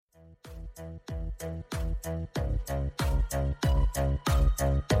This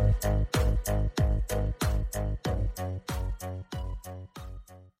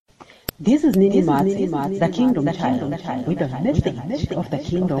is Nini Mats, the Kingdom Child, with a message of the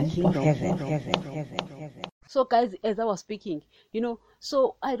Kingdom of Heaven. So guys, as I was speaking,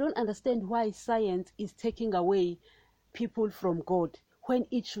 so I don't understand why science is taking away people from God when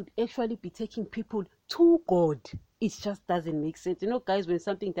it should actually be taking people to God. It just doesn't make sense. Guys, when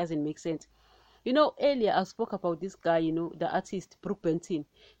something doesn't make sense. Earlier I spoke about this guy, the artist Brooke Benton.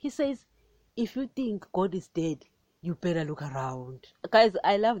 He says, if you think God is dead, you better look around. Guys,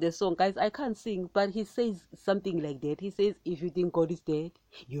 I love the song. Guys, I can't sing, but he says something like that. He says, if you think God is dead,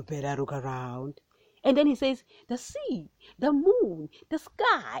 you better look around. And then he says, the sea, the moon, the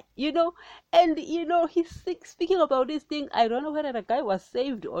sky, and, he's speaking about this thing. I don't know whether the guy was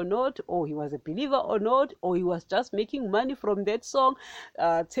saved or not, or he was a believer or not, or he was just making money from that song,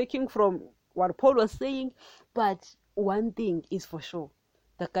 taking from what Paul was saying. But one thing is for sure.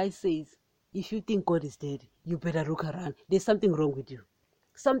 The guy says, if you think God is dead, you better look around. There's something wrong with you.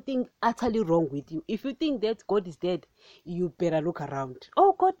 Something utterly wrong with you. If you think that God is dead, you better look around.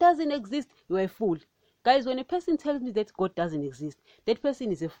 Oh, God doesn't exist. You are a fool. Guys, when a person tells me that God doesn't exist, that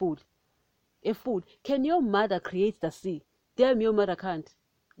person is a fool. A fool. Can your mother create the sea? Damn, your mother can't.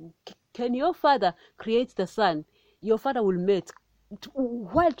 Can your father create the sun? Your father will melt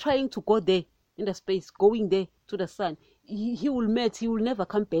while trying to go there in the space, going there to the sun. He will melt. He will never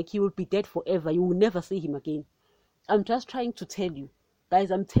come back. He will be dead forever. You will never see him again. I'm just trying to tell you. Guys,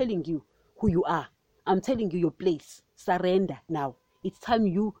 I'm telling you who you are. I'm telling you your place. Surrender now. It's time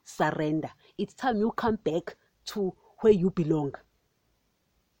you surrender. It's time you come back to where you belong.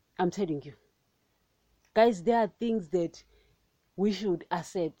 I'm telling you. Guys, there are things that we should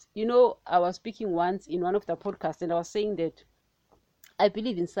accept. I was speaking once in one of the podcasts and I was saying that I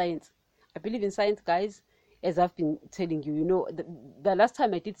believe in science. I believe in science, guys, as I've been telling you. The last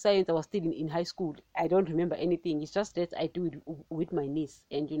time I did science, I was still in high school. I don't remember anything. It's just that I do it with my niece.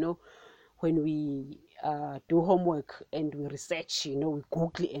 And, when we do homework and we research, we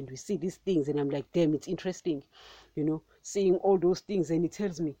Google and we see these things. And I'm like, damn, it's interesting, seeing all those things. And he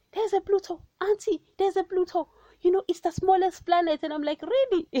tells me, there's a Pluto, auntie, there's a Pluto. It's the smallest planet. And I'm like,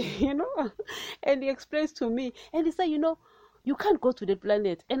 really? And he explains to me. And he said, you can't go to the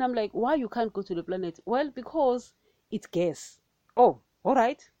planet. And I'm like, why you can't go to the planet? Well, because it's gas. Oh, all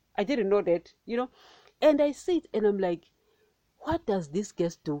right. I didn't know that, And I sit and I'm like, what does this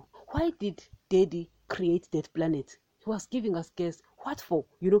gas do? Why did Daddy create that planet? He was giving us gas. What for?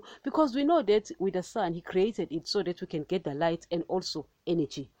 Because we know that with the sun, he created it so that we can get the light and also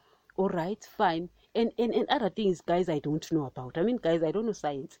energy. All right, fine. And other things, guys, I don't know about. I mean, guys, I don't know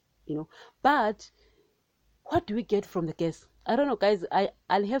science, But what do we get from the gas? I don't know, guys.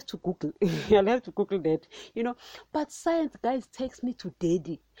 I'll have to Google. I'll have to Google that, But science, guys, takes me to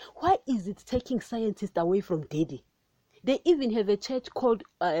Daddy. Why is it taking scientists away from Daddy? They even have a church called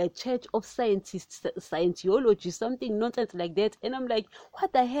a Church of Scientists, Scientology, something nonsense like that. And I'm like,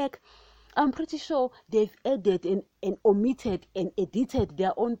 what the heck? I'm pretty sure they've added and omitted and edited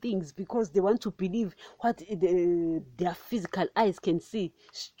their own things because they want to believe what their physical eyes can see.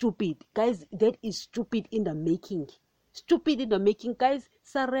 Stupid. Guys, that is stupid in the making. Stupid in the making. Guys,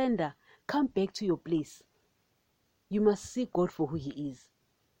 surrender. Come back to your place. You must see God for who he is.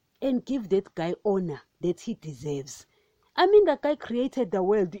 And give that guy honor that he deserves. I mean, that guy created the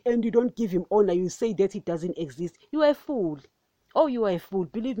world and you don't give him honor. You say that it doesn't exist. You are a fool. Oh, you are a fool.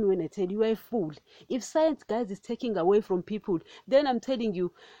 Believe me when I tell you, you are a fool. If science, guys, is taking away from people, then I'm telling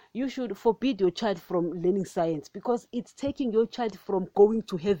you, you should forbid your child from learning science because it's taking your child from going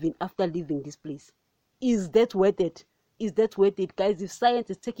to heaven after leaving this place. Is that worth it? Is that worth it? Guys, if science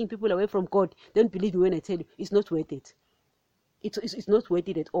is taking people away from God, then believe me when I tell you, it's not worth it. It's not worth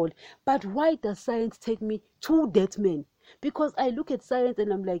it at all. But why does science take me to that man? Because I look at science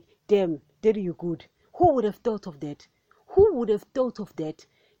and I'm like, damn, Daddy, you good. Who would have thought of that? Who would have thought of that?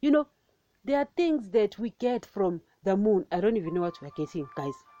 There are things that we get from the moon. I don't even know what we're getting,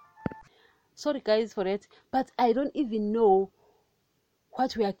 guys. Sorry, guys, for that. But I don't even know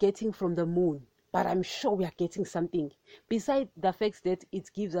what we are getting from the moon. But I'm sure we are getting something. Besides the fact that it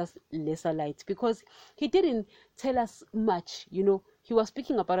gives us lesser light. Because he didn't tell us much, He was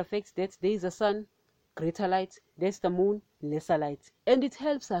speaking about the fact that there is a sun, greater light, there's the moon, lesser light. And it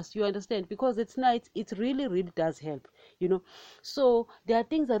helps us, you understand? Because it's night, it really, really does help, So there are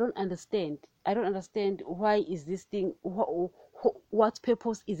things I don't understand. I don't understand why is this thing, what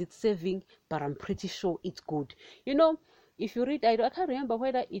purpose is it serving? But I'm pretty sure it's good. If you read, I can't remember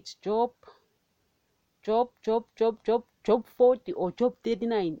whether it's Job Job 40 or Job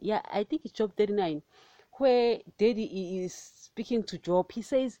 39. Yeah, I think it's Job 39, where Daddy is speaking to Job. He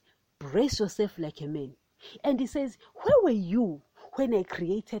says, brace yourself like a man. And he says, where were you when I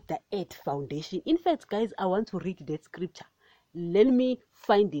created the earth foundation? In fact, guys, I want to read that scripture. Let me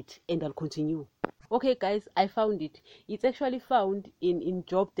find it and I'll continue. Okay, guys, I found it. It's actually found in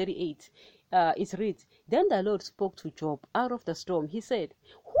Job 38. It reads, then the Lord spoke to Job out of the storm. He said,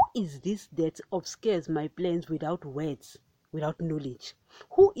 who is this that obscures my plans without words, without knowledge?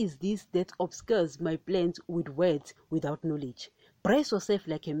 Who is this that obscures my plans with words, without knowledge? Brace yourself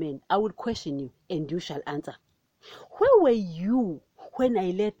like a man. I will question you, and you shall answer. Where were you when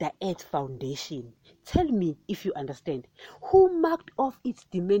I laid the earth foundation? Tell me if you understand. Who marked off its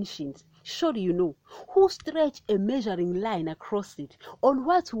dimensions? Surely you know. Who stretched a measuring line across it? On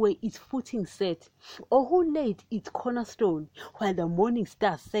what were its footings set? Or who laid its cornerstone while the morning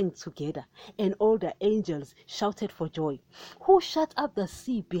stars sang together and all the angels shouted for joy? Who shut up the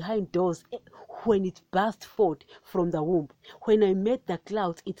sea behind doors when it burst forth from the womb? When I made the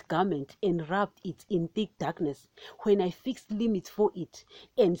clouds its garment and wrapped it in thick darkness? When I fixed limits for it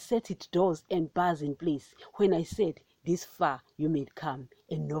and set its doors and bars in place? When I said, this far you may come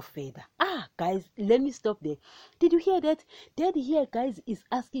and no further. Guys, let me stop there. Did you hear that? Daddy here, guys, is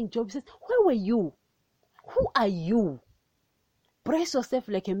asking Job. He says, where were you? Who are you? Brace yourself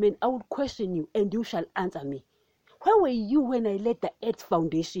like a man. I will question you and you shall answer me. Where were you when I laid the earth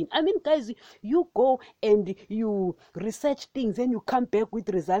foundation? I mean, guys, you go and you research things and you come back with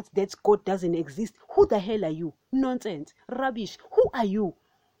results that God doesn't exist. Who the hell are you? Nonsense. Rubbish. Who are you?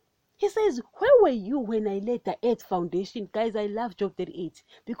 He says, where were you when I laid the earth foundation? Guys, I love Job 38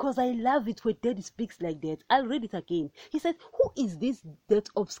 because I love it when Daddy speaks like that. I'll read it again. He said, who is this that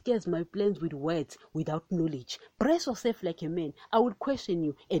obscures my plans with words without knowledge? Brace yourself like a man. I will question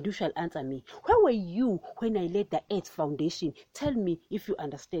you and you shall answer me. Where were you when I laid the earth foundation? Tell me if you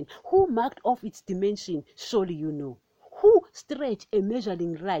understand. Who marked off its dimension? Surely you know. Who stretched a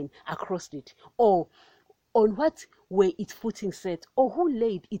measuring line across it? Or on what were its footings set, or who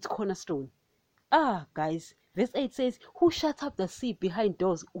laid its cornerstone? Guys, verse 8 says, who shut up the sea behind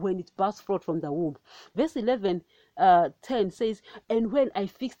doors when it burst forth from the womb? Verse 10 says, and when I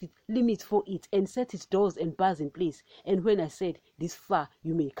fixed its limits for it and set its doors and bars in place, and when I said, this far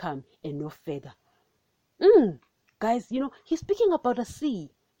you may come and no further. Guys, you know, he's speaking about a sea.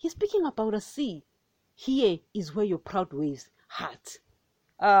 He's speaking about a sea. Here is where your proud waves heart.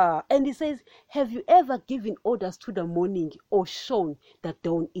 And he says, have you ever given orders to the morning or shown the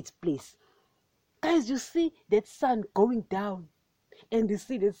dawn its place? Guys, you see that sun going down and you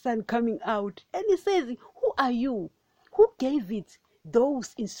see the sun coming out. And he says, who are you? Who gave it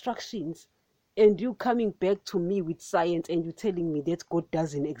those instructions? And you coming back to me with science and you telling me that God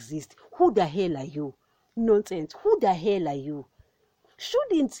doesn't exist. Who the hell are you? Nonsense. Who the hell are you?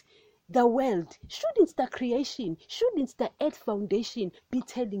 Shouldn't the world, shouldn't the creation, shouldn't the earth foundation be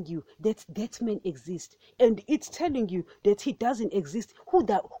telling you that that man exists? And it's telling you that he doesn't exist. Who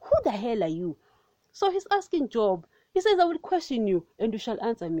the hell are you? So he's asking Job. He says, I will question you and you shall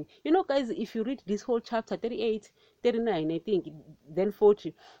answer me. You know, guys, if you read this whole chapter 38, 39, I think, then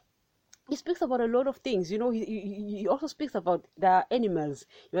 40, he speaks about a lot of things. You know, he also speaks about the animals.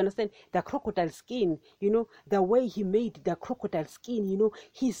 You understand? The crocodile skin, you know, the way he made the crocodile skin, you know,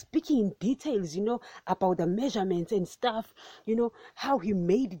 he's speaking in details, you know, about the measurements and stuff, you know, how he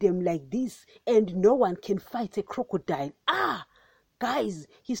made them like this and no one can fight a crocodile. Guys,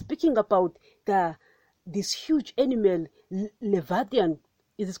 he's speaking about this huge animal, Leviathan.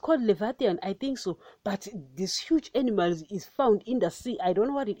 It is called Leviathan, I think so. But this huge animal is found in the sea. I don't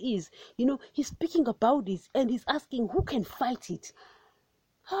know what it is. You know, he's speaking about this and he's asking who can fight it.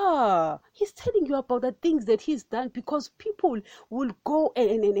 He's telling you about the things that he's done because people will go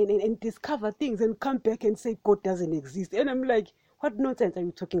and discover things and come back and say God doesn't exist. And I'm like, what nonsense are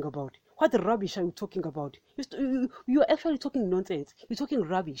you talking about? What rubbish are you talking about? You're actually talking nonsense. You're talking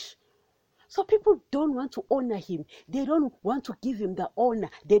rubbish. So people don't want to honor him. They don't want to give him the honor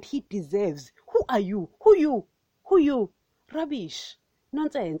that he deserves. Who are you? Who you? Rubbish.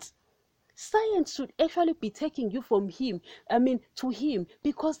 Nonsense. Science should actually be taking you from him, to him,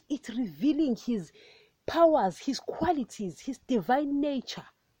 because it's revealing his powers, his qualities, his divine nature.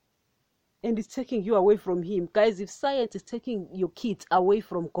 And it's taking you away from him. Guys, if science is taking your kids away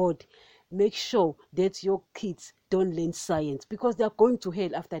from God, make sure that your kids don't learn science because they're going to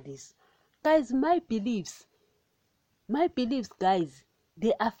hell after this. Guys, my beliefs, guys,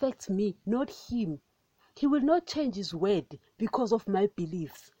 they affect me, not him. He will not change his word because of my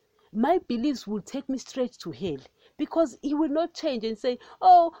beliefs. My beliefs will take me straight to hell because he will not change and say,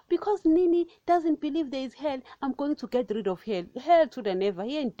 oh, because Nini doesn't believe there is hell, I'm going to get rid of hell. Hell to the never.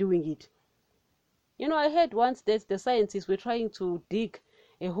 He ain't doing it. I heard once that the scientists were trying to dig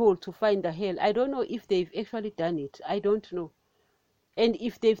a hole to find the hell. I don't know if they've actually done it. I don't know. And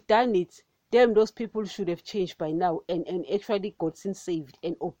if they've done it, damn, those people should have changed by now and actually gotten saved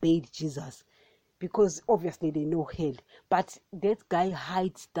and obeyed Jesus. Because obviously they know hell. But that guy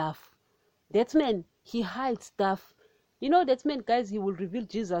hides stuff. That man, he hides stuff. That man, guys, he will reveal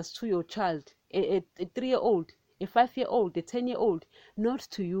Jesus to your child, a 3-year-old, a 5-year-old, a 10-year-old, not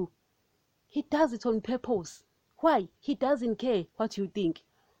to you. He does it on purpose. Why? He doesn't care what you think.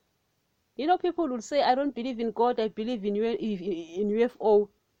 People will say, I don't believe in God, I believe in UFO.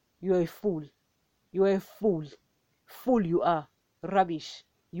 You are a fool. You are a fool. Fool you are. Rubbish.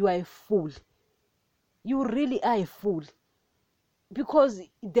 You are a fool. You really are a fool. Because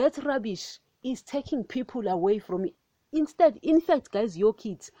that rubbish is taking people away from it. Instead, in fact, guys, your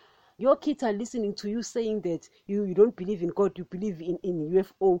kids are listening to you saying that you don't believe in God, you believe in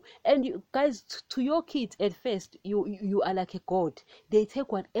UFO. And you guys, to your kids at first, you are like a god. They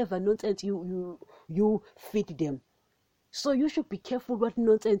take whatever nonsense you feed them. So you should be careful what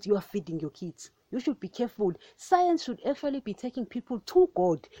nonsense you are feeding your kids. You should be careful. Science should actually be taking people to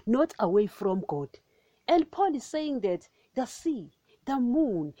God, not away from God. And Paul is saying that the sea, the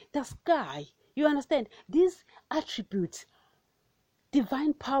moon, the sky, you understand, these attributes,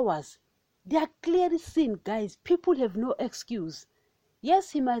 divine powers, they are clearly seen, guys. People have no excuse. Yes,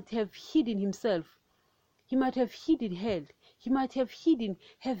 he might have hidden himself. He might have hidden hell. He might have hidden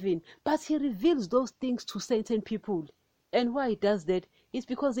heaven. But he reveals those things to certain people. And why he does that is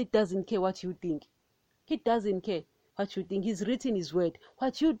because he doesn't care what you think. He doesn't care what you think. He's written his word.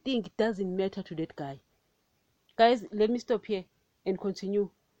 What you think doesn't matter to that guy. Guys, let me stop here and continue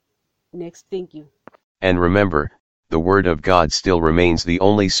next. Thank you. And remember, the Word of God still remains the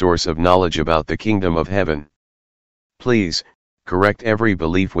only source of knowledge about the kingdom of heaven. Please, correct every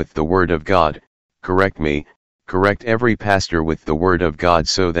belief with the Word of God, correct me, correct every pastor with the Word of God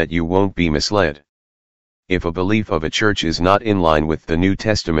so that you won't be misled. If a belief of a church is not in line with the New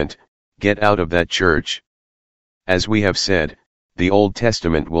Testament, get out of that church. As we have said, the Old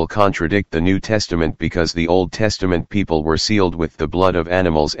Testament will contradict the New Testament because the Old Testament people were sealed with the blood of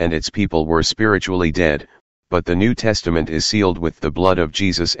animals and its people were spiritually dead, but the New Testament is sealed with the blood of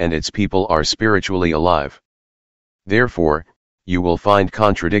Jesus and its people are spiritually alive. Therefore, you will find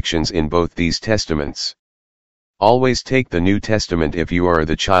contradictions in both these testaments. Always take the New Testament if you are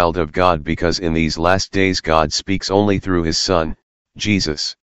the child of God because in these last days God speaks only through His Son,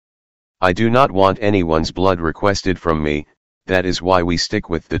 Jesus. I do not want anyone's blood requested from me, that is why we stick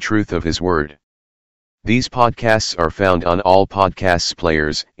with the truth of His Word. These podcasts are found on all podcasts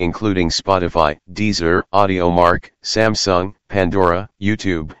players, including Spotify, Deezer, AudioMark, Samsung, Pandora,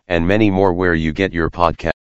 YouTube, and many more where you get your podcast.